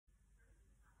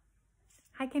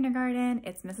Hi kindergarten,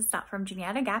 it's Mrs. Stott from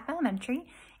Juniata Gap Elementary,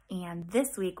 and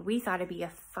this week we thought it'd be a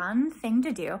fun thing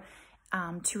to do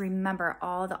to remember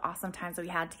all the awesome times that we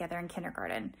had together in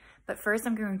kindergarten. But first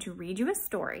I'm going to read you a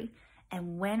story,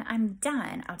 and when I'm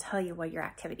done, I'll tell you what your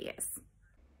activity is.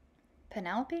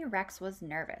 Penelope Rex was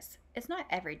nervous. It's not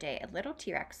every day a little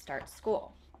T-Rex starts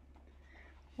school.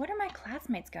 What are my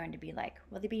classmates going to be like?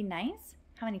 Will they be nice?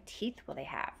 How many teeth will they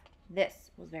have? This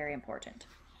was very important.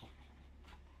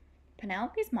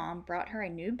 Penelope's mom brought her a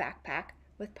new backpack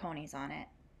with ponies on it.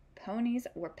 Ponies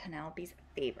were Penelope's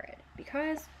favorite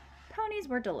because ponies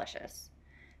were delicious.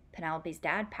 Penelope's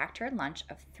dad packed her a lunch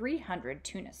of 300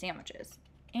 tuna sandwiches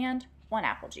and 1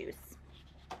 apple juice.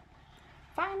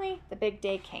 Finally, the big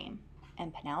day came,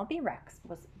 and Penelope Rex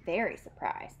was very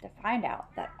surprised to find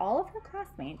out that all of her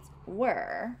classmates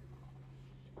were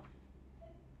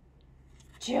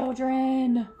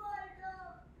children.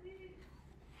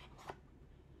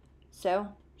 So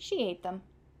she ate them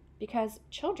because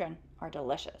children are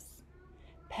delicious.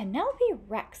 Penelope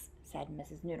Rex, said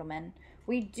Mrs. Noodleman,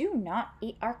 we do not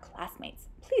eat our classmates.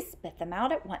 Please spit them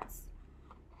out at once.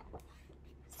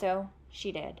 So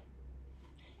she did.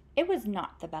 It was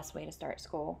not the best way to start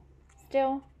school.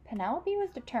 Still, Penelope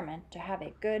was determined to have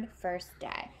a good first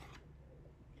day.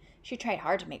 She tried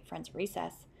hard to make friends at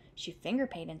recess. She finger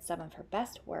painted some of her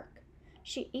best work.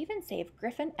 She even saved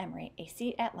Griffin Emery a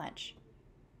seat at lunch.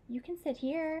 You can sit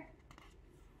here.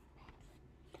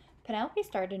 Penelope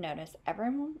started to notice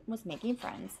everyone was making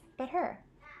friends but her.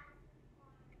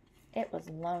 It was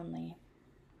lonely.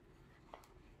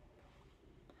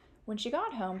 When she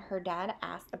got home, her dad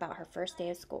asked about her first day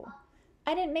of school.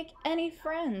 I didn't make any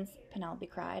friends, Penelope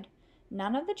cried.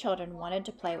 None of the children wanted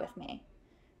to play with me.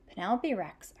 Penelope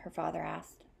Rex, her father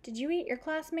asked, did you eat your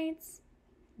classmates?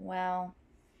 Well,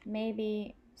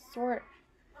 maybe, sort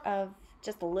of,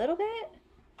 just a little bit.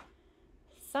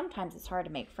 Sometimes it's hard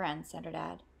to make friends, said her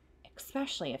dad,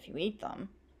 especially if you eat them.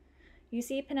 You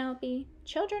see, Penelope,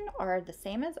 children are the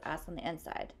same as us on the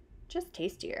inside, just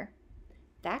tastier.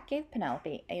 That gave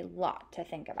Penelope a lot to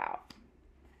think about.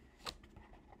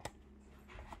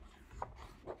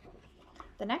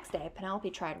 The next day, Penelope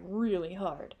tried really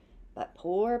hard, but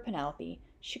poor Penelope,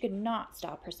 she could not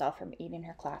stop herself from eating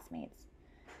her classmates.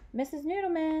 Mrs.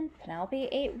 Noodleman, Penelope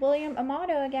ate William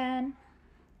Amato again,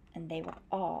 and they were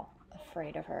all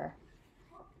afraid of her.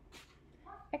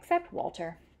 Except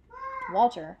Walter.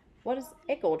 Walter was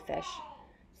a goldfish,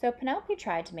 so Penelope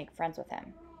tried to make friends with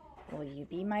him. Will you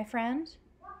be my friend?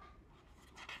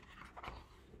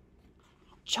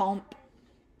 Chomp.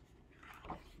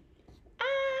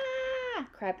 Ah!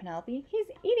 Cried Penelope. He's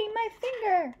eating my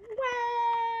finger.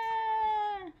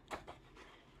 Wah!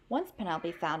 Once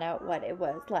Penelope found out what it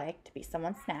was like to be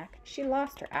someone's snack, she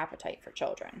lost her appetite for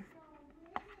children.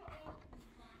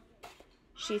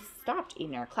 She stopped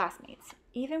eating her classmates,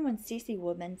 even when Cece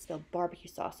Woodman spilled barbecue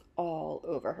sauce all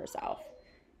over herself.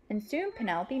 And soon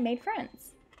Penelope made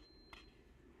friends.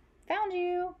 Found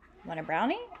you. Want a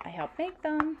brownie? I helped make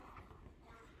them.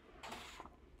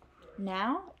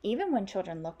 Now, even when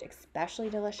children looked especially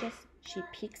delicious, she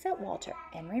peeks at Walter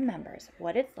and remembers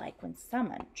what it's like when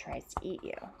someone tries to eat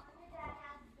you.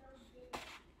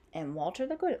 And Walter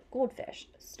the goldfish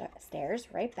stares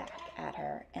right back at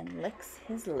her and licks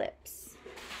his lips.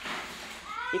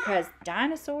 Because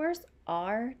dinosaurs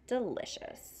are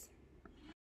delicious.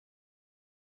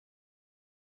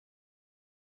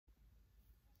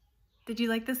 Did you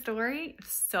like the story?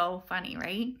 So funny,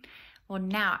 right? Well,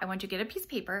 now I want you to get a piece of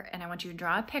paper and I want you to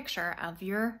draw a picture of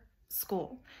your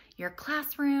school, your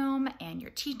classroom and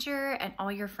your teacher and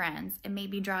all your friends, and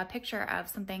maybe draw a picture of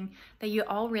something that you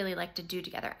all really like to do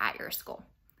together at your school.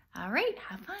 All right,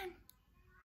 have fun.